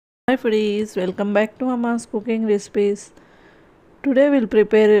Hi foodies, welcome back to Mama's cooking recipes. Today we'll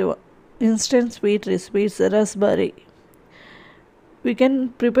prepare a instant sweet recipe, it's a rasbhari. We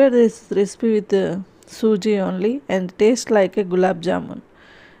can prepare this recipe with suji only and taste like a gulab jamun.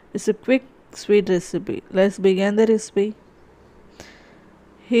 It's a quick sweet recipe. Let's begin the recipe.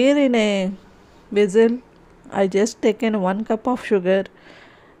 Here in a vessel, I just taken 1 cup of sugar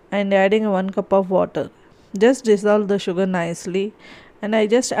and adding 1 cup of water. Just dissolve the sugar nicely and I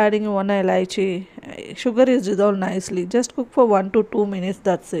just adding 1 elaichi. Sugar is dissolved nicely. Just cook for 1 to 2 minutes,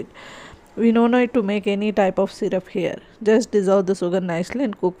 that's it. We no need to make any type of syrup here. Just dissolve the sugar nicely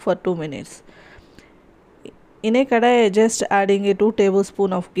and cook for 2 minutes. In a kadai, I just adding a 2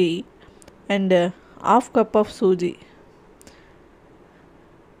 tablespoon of ghee and half cup of suji.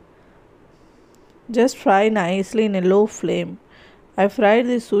 Just fry nicely in a low flame. I fried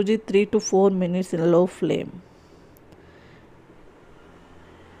the suji 3 to 4 minutes in a low flame.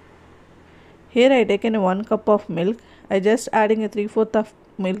 Here I taken 1 cup of milk. I just adding a 3/4 of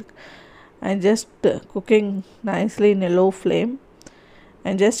milk and just cooking nicely in a low flame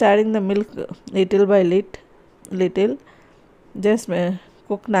and just adding the milk little by little. Just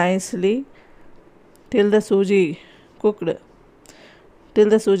cook nicely till the suji cooked,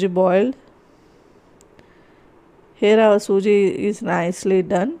 till the suji boiled. Here our suji is nicely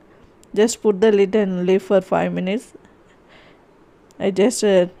done. Just put the lid and leave for 5 minutes. I just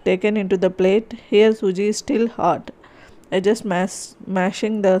taken into the plate. Here suji is still hot. I just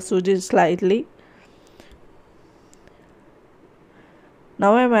mashing the suji slightly.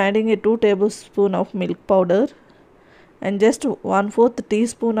 Now I am adding a 2 tablespoon of milk powder and just 1/4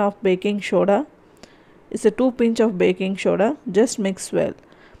 teaspoon of baking soda. It's a 2 pinch of baking soda. Just mix well.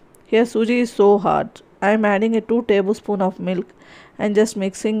 Here suji is so hot. I am adding a 2 tablespoon of milk and just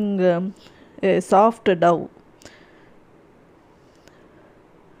mixing a soft dough.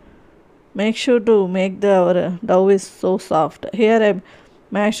 Make sure to make our dough is so soft. Here I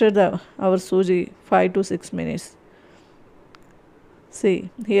mashed our suji 5 to 6 minutes. See,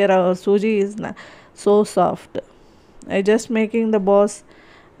 here our suji is so soft. I just making the balls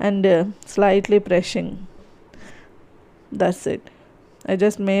and slightly pressing. That's it. I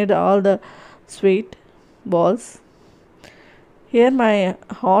just made all the sweet balls. Here my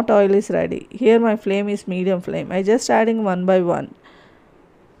hot oil is ready. Here my flame is medium flame. I just adding one by one.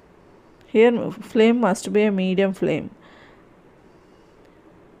 Here flame must be a medium flame.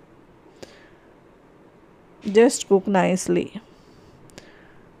 Just cook nicely.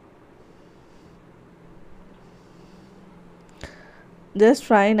 Just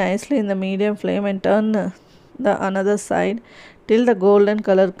fry nicely in the medium flame and turn the another side till the golden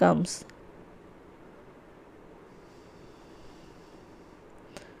color comes.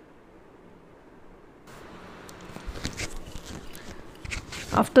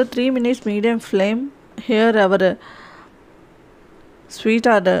 After 3 minutes medium flame, here our sweet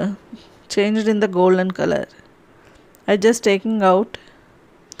are changed in the golden color. I just taking out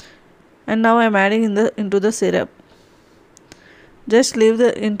and now I am adding into the syrup. Just leave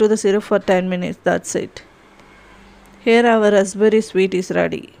into the syrup for 10 minutes, that's it. Here our rasbhari sweet is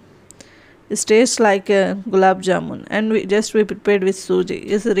ready. It tastes like a gulab jamun and we prepared with suji.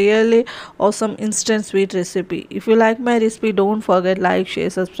 It's a really awesome instant sweet recipe. If you like my recipe, don't forget like, share,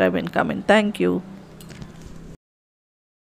 subscribe and comment. Thank you.